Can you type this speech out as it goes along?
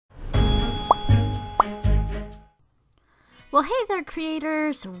Well, hey there,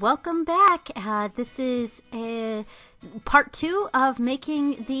 creators! Welcome back. This is part 2 of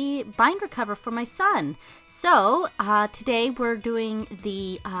making the binder cover for my son. So today we're doing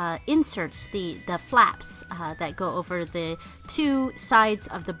the inserts, the flaps that go over the two sides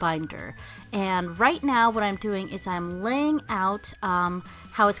of the binder. And right now what I'm doing is I'm laying out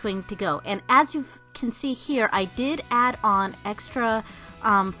how it's going to go. And as you can see here, I did add on extra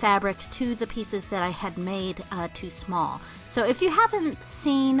fabric to the pieces that I had made too small. So if you haven't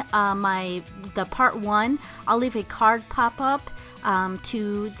seen the part 1, I'll leave a card pop-up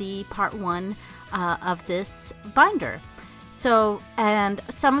to the part 1 of this binder. So, and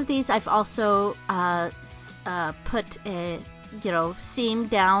some of these I've also put a seam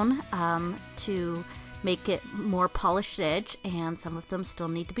down to make it more polished edge, and some of them still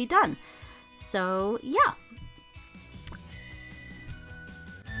need to be done. So yeah.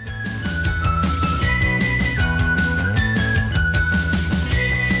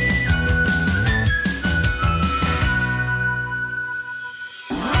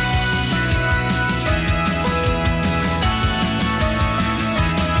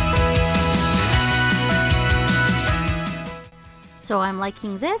 So I'm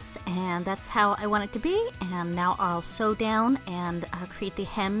liking this, and that's how I want it to be. And now I'll sew down and create the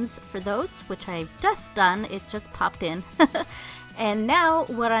hems for those, which I've just done. It just popped in. And now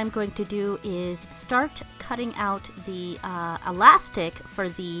what I'm going to do is start cutting out the elastic for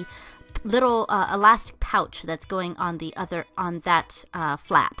the little elastic pouch that's going on that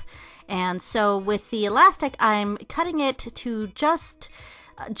flap. And so with the elastic, I'm cutting it to just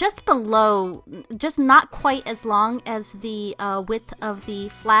below, just not quite as long as the width of the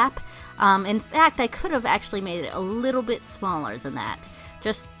flap. In fact, I could have actually made it a little bit smaller than that,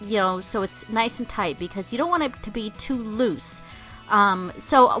 just so it's nice and tight, because you don't want it to be too loose.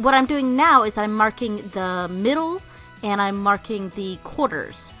 So what I'm doing now is I'm marking the middle and I'm marking the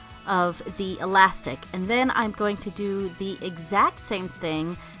quarters of the elastic, and then I'm going to do the exact same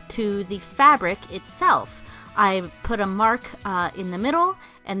thing to the fabric itself. I put a mark in the middle,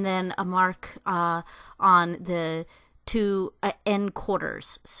 and then a mark on the two end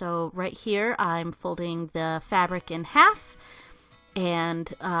quarters. So right here I'm folding the fabric in half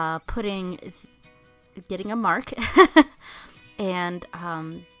and getting a mark. And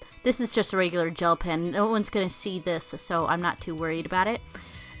this is just a regular gel pen. No one's going to see this, so I'm not too worried about it.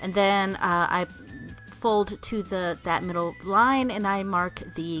 And then I fold to that middle line, and I mark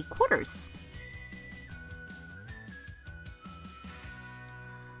the quarters.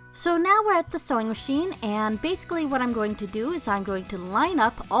 So now we're at the sewing machine, and basically what I'm going to do is I'm going to line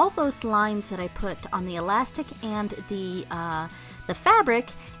up all those lines that I put on the elastic and the fabric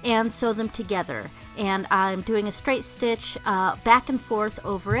and sew them together. And I'm doing a straight stitch back and forth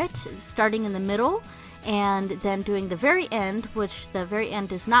over it, starting in the middle and then doing the very end, which the very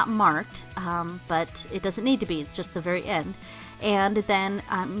end is not marked, but it doesn't need to be, it's just the very end. And then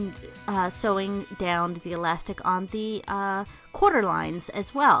I'm sewing down the elastic on the quarter lines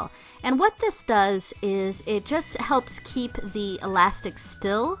as well. And what this does is it just helps keep the elastic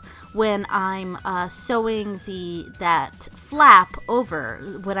still when I'm sewing that flap over.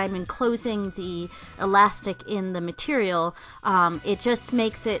 When I'm enclosing the elastic in the material, it just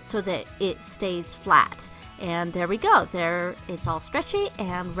makes it so that it stays flat. And there we go. There, it's all stretchy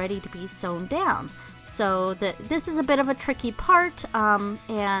and ready to be sewn down. So this is a bit of a tricky part,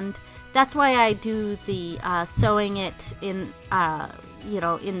 and that's why I do the sewing it in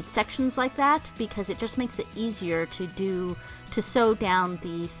in sections like that, because it just makes it easier to sew down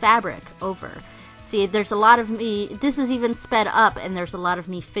the fabric over. See, there's a lot of me, this is even sped up, and there's a lot of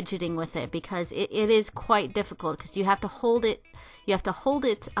me fidgeting with it, because it is quite difficult, because you have to hold it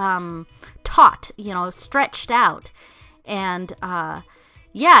taut, stretched out, and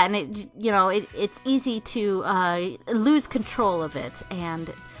yeah, and it's easy to lose control of it.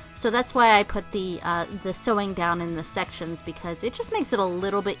 And so that's why I put the sewing down in the sections, because it just makes it a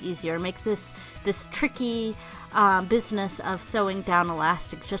little bit easier. It makes this tricky business of sewing down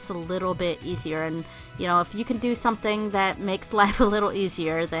elastic just a little bit easier. And if you can do something that makes life a little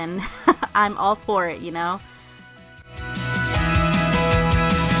easier, then I'm all for it,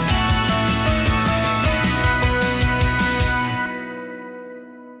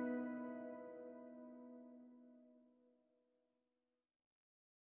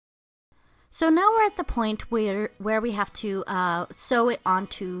 So now we're at the point where we have to sew it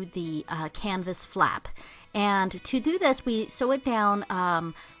onto the canvas flap. And to do this, we sew it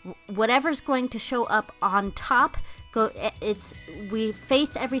down, whatever's going to show up on top, we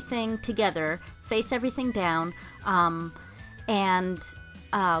face everything together, face everything down, and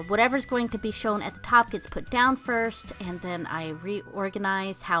whatever's going to be shown at the top gets put down first, and then I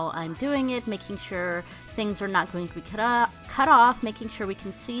reorganize how I'm doing it, making sure things are not going to be cut off, making sure we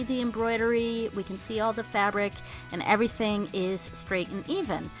can see the embroidery, we can see all the fabric, and everything is straight and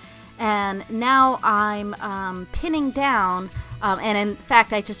even. And now I'm pinning down, and in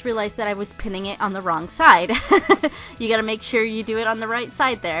fact I just realized that I was pinning it on the wrong side. You gotta make sure you do it on the right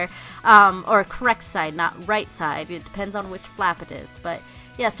side there, or correct side, not right side. It depends on which flap it is. But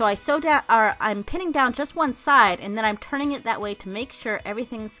yeah, so I'm pinning down just one side, and then I'm turning it that way to make sure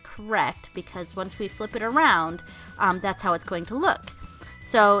everything's correct, because once we flip it around, that's how it's going to look.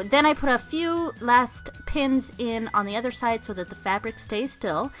 So then I put a few last pins in on the other side so that the fabric stays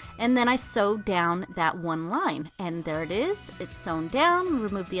still, and then I sew down that one line, and there it is. It's sewn down.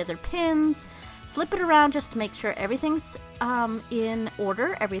 Remove the other pins, flip it around just to make sure everything's in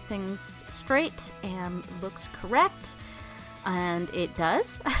order, everything's straight and looks correct, and it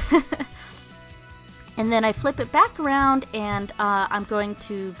does. And then I flip it back around, and I'm going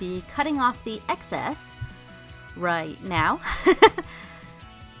to be cutting off the excess right now.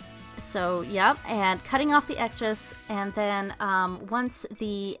 So, yep, and cutting off the excess, and then once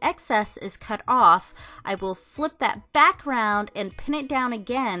the excess is cut off, I will flip that back around and pin it down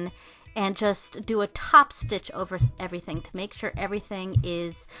again, and just do a top stitch over everything to make sure everything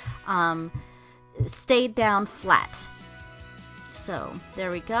is stayed down flat. So,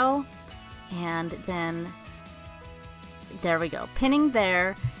 there we go, and then there we go, pinning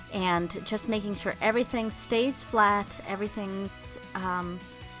there, and just making sure everything stays flat, everything's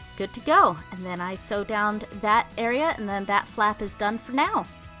good to go. And then I sew down that area, and then that flap is done for now.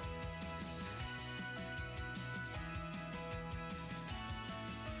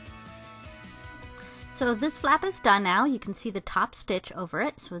 So this flap is done now. You can see the top stitch over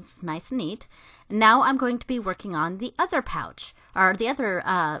it, so it's nice and neat. And now I'm going to be working on the other pouch, or the other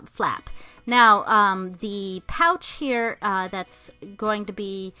flap. Now the pouch here that's going to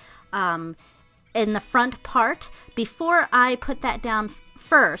be in the front part, before I put that down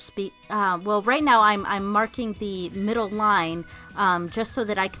first, well, right now I'm marking the middle line just so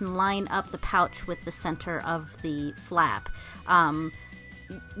that I can line up the pouch with the center of the flap.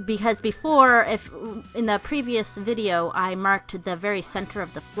 Because before, in the previous video, I marked the very center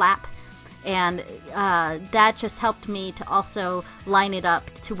of the flap, and that just helped me to also line it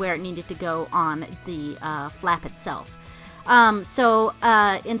up to where it needed to go on the flap itself. So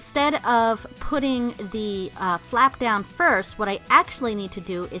instead of putting the flap down first, what I actually need to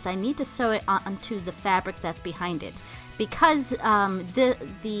do is I need to sew it onto the fabric that's behind it, because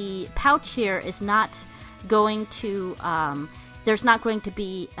the pouch here is not going to there's not going to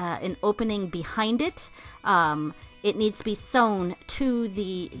be an opening behind it. It needs to be sewn to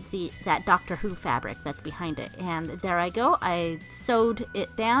that Doctor Who fabric that's behind it. And there I go. I sewed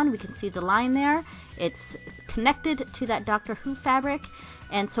it down. We can see the line there. It's connected to that Doctor Who fabric.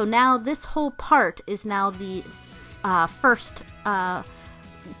 And so now this whole part is now the first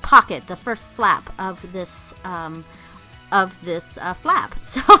pocket, the first flap of this flap.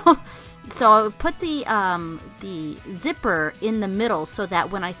 So I put the zipper in the middle so that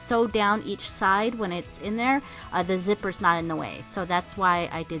when I sew down each side, when it's in there, the zipper's not in the way. So that's why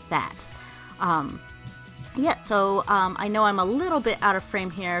I did that. Yeah, so I know I'm a little bit out of frame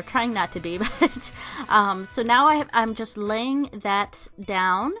here, trying not to be, but so now I'm just laying that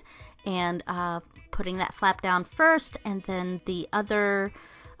down and putting that flap down first, and then the other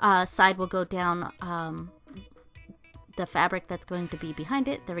side will go down the fabric that's going to be behind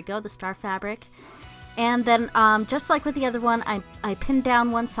it. There we go, the star fabric. And then just like with the other one, I pinned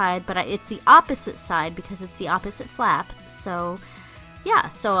down one side, but it's the opposite side because it's the opposite flap. So yeah,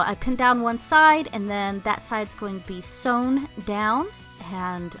 so I pinned down one side, and then that side's going to be sewn down,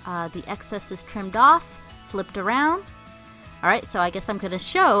 and the excess is trimmed off, flipped around. Alright, so I guess I'm going to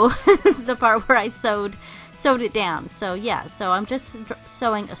show the part where I sewed it down. So yeah, so I'm just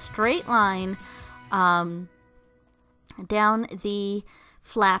sewing a straight line down the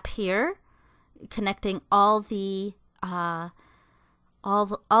flap here, connecting all of the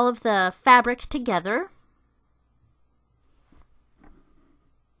fabric together.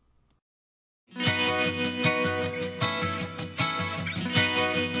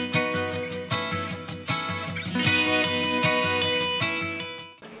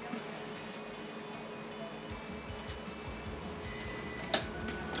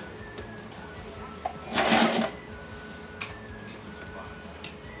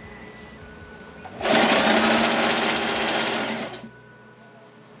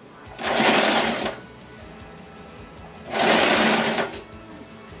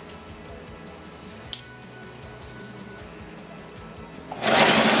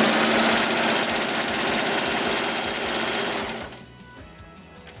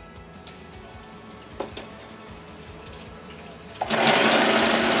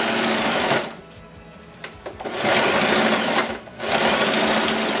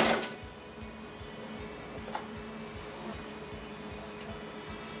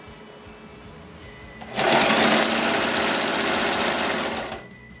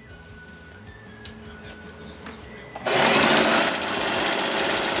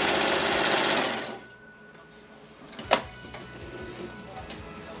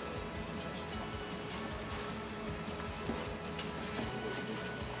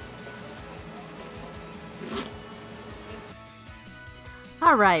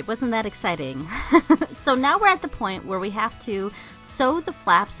 All right, wasn't that exciting? So now we're at the point where we have to sew the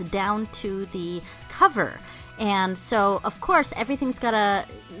flaps down to the cover. And so, of course, everything's gotta,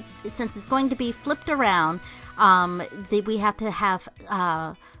 since it's going to be flipped around, we have to have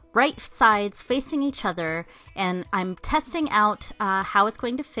right sides facing each other, and I'm testing out how it's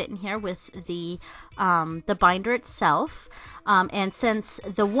going to fit in here with the binder itself. And since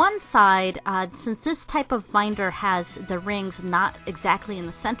the one side, since this type of binder has the rings not exactly in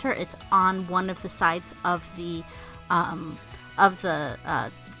the center, it's on one of the sides of the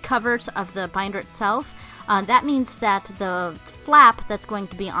covers of the binder itself. That means that the flap that's going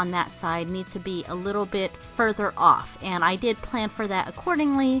to be on that side needs to be a little bit further off, and I did plan for that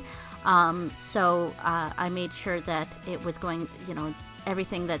accordingly. So I made sure that it was going,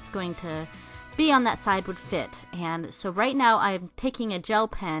 everything that's going to be on that side would fit. And so right now I'm taking a gel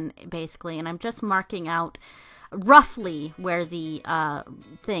pen basically, and I'm just marking out roughly where the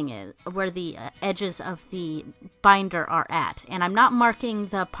thing is, where the edges of the binder are at. And I'm not marking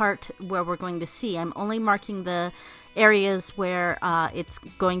the part where we're going to see. I'm only marking the areas where it's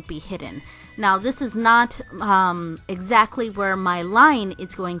going to be hidden. Now this is not exactly where my line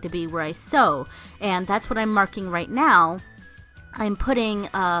is going to be where I sew, and that's what I'm marking right now. I'm putting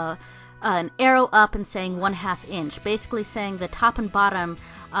an arrow up and saying 1/2 inch, basically saying the top and bottom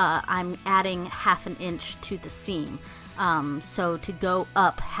I'm adding 1/2 inch to the seam, so to go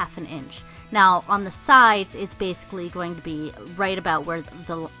up 1/2 inch. Now on the sides it's basically going to be right about where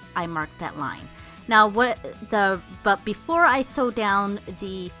I marked that line. Now but before I sew down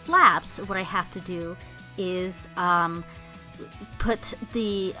the flaps, what I have to do is put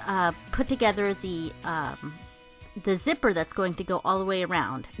together the zipper that's going to go all the way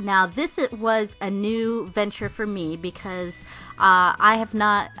around. Now this was a new venture for me because I've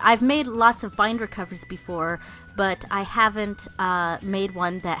made lots of binder covers before, but I haven't made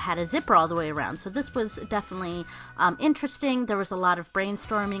one that had a zipper all the way around. So this was definitely interesting. There was a lot of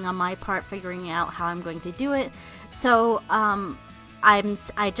brainstorming on my part, figuring out how I'm going to do it. So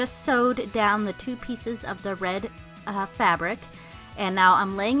I just sewed down the 2 pieces of the red fabric. And now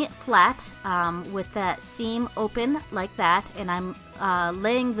I'm laying it flat with that seam open like that, and I'm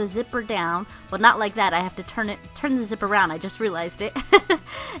laying the zipper down. Well, not like that. I have to turn the zipper around. I just realized it.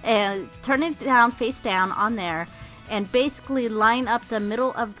 And turn it down, face down on there, and basically line up the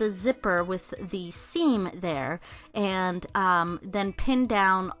middle of the zipper with the seam there, and then pin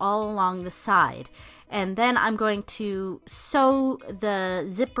down all along the side. And then I'm going to sew the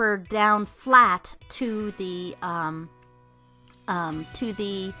zipper down flat to the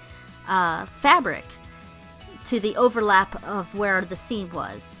fabric, to the overlap of where the seam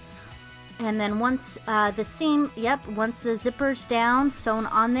was. And then once once the zipper's down, sewn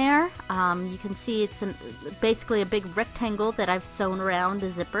on there, you can see it's basically a big rectangle that I've sewn around the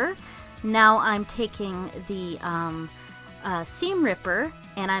zipper. Now I'm taking the seam ripper,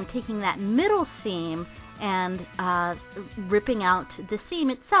 and I'm taking that middle seam and ripping out the seam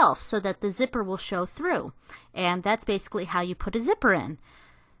itself so that the zipper will show through. And that's basically how you put a zipper in.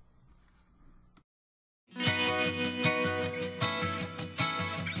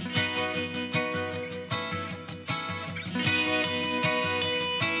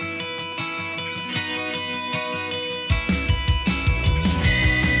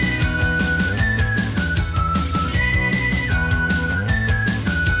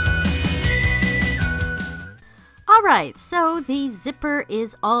 Alright, so the zipper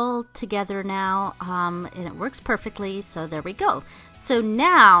is all together now, and it works perfectly, so there we go. So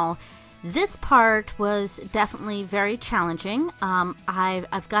now, this part was definitely very challenging.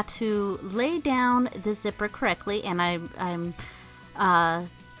 I've got to lay down the zipper correctly, and I'm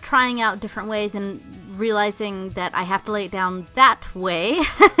trying out different ways and realizing that I have to lay it down that way,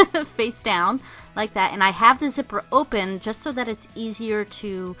 face down, like that, and I have the zipper open just so that it's easier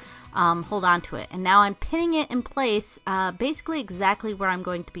to hold on to it. And now I'm pinning it in place basically exactly where I'm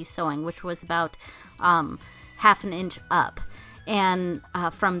going to be sewing, which was about 1/2 inch up and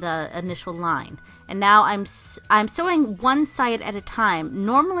from the initial line. And now I'm sewing one side at a time.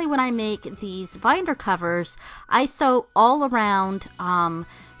 Normally when I make these binder covers, I sew all around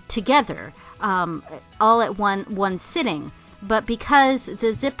together, all at one sitting. But because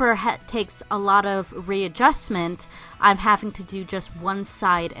the zipper takes a lot of readjustment, I'm having to do just one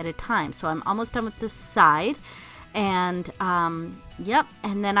side at a time. So I'm almost done with this side, and yep,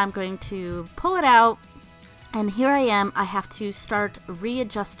 and then I'm going to pull it out, and here I am. I have to start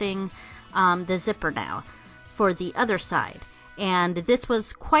readjusting the zipper now for the other side. And this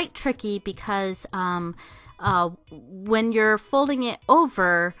was quite tricky because when you're folding it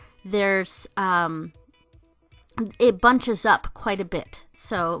over, there's it bunches up quite a bit.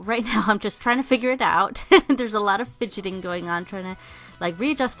 So right now I'm just trying to figure it out. There's a lot of fidgeting going on, trying to like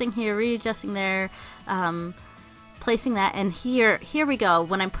readjusting here, readjusting there, placing that. And here we go.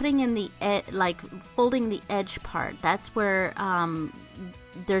 When I'm putting in the like folding the edge part, that's where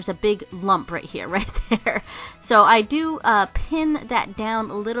there's a big lump right here, right there. So I do pin that down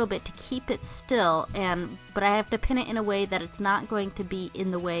a little bit to keep it still, but I have to pin it in a way that it's not going to be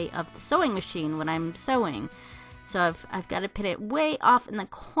in the way of the sewing machine when I'm sewing. So I've got to pin it way off in the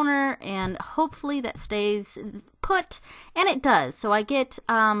corner, and hopefully that stays put, and it does. So I get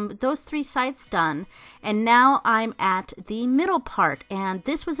those 3 sides done, and now I'm at the middle part. And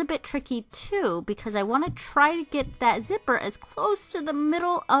this was a bit tricky too, because I want to try to get that zipper as close to the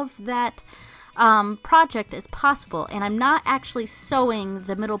middle of that project as possible, and I'm not actually sewing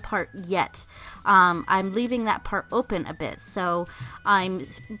the middle part yet. I'm leaving that part open a bit, so I'm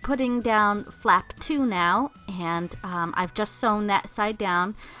putting down flap 2 now, and I've just sewn that side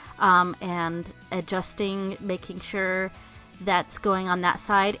down, and adjusting, making sure that's going on that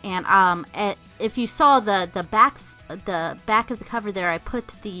side. And if you saw the back of the cover there, I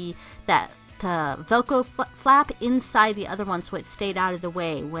put that Velcro flap inside the other one so it stayed out of the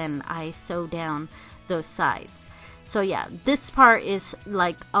way when I sew down those sides. So yeah, this part is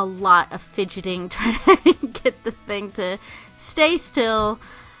like a lot of fidgeting, trying to get the thing to stay still.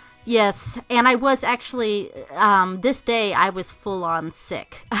 Yes, and I was actually, this day I was full on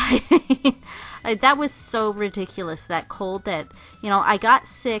sick. That was so ridiculous, that cold that, I got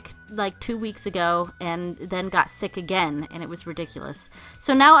sick like 2 weeks ago and then got sick again, and it was ridiculous.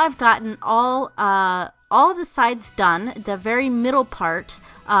 So now I've gotten all of the sides done. The very middle part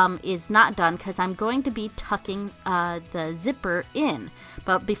is not done because I'm going to be tucking the zipper in.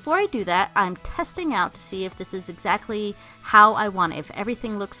 But before I do that, I'm testing out to see if this is exactly how I want it, if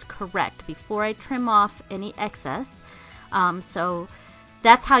everything looks correct before I trim off any excess. So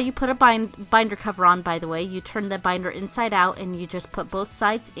that's how you put a binder cover on, by the way. You turn the binder inside out and you just put both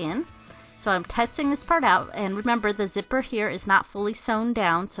sides in. So I'm testing this part out, and remember the zipper here is not fully sewn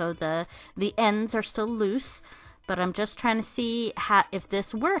down, so the ends are still loose. But I'm just trying to see if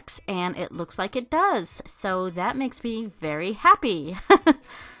this works, and it looks like it does. So that makes me very happy.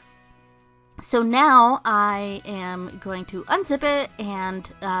 So now I am going to unzip it and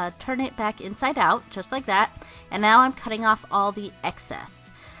turn it back inside out, just like that. And now I'm cutting off all the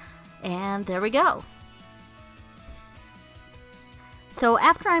excess. And there we go. So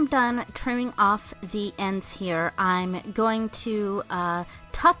after I'm done trimming off the ends here, I'm going to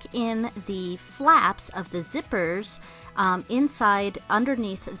tuck in the flaps of the zippers inside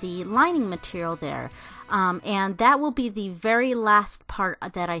underneath the lining material there. And that will be the very last part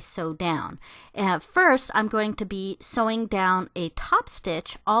that I sew down. First, I'm going to be sewing down a top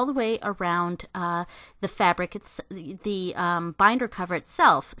stitch all the way around the fabric, the binder cover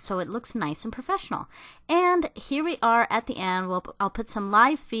itself, so it looks nice and professional. And here we are at the end. I'll put some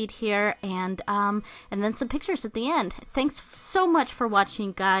live feed here and then some pictures at the end. Thanks so much for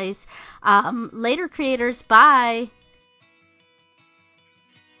watching, guys. Later, creators. Bye.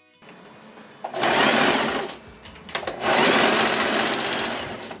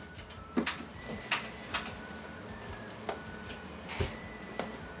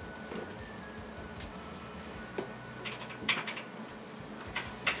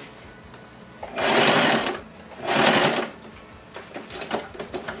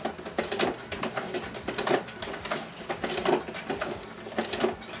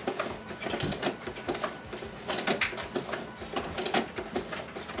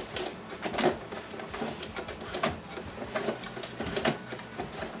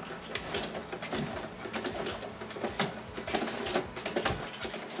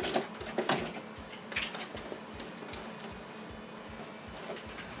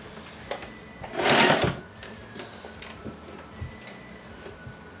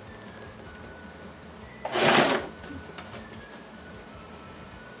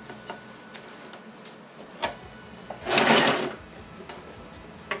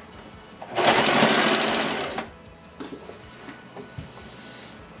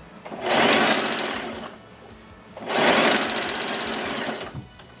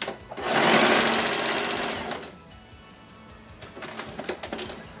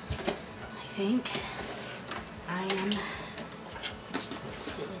 I think I am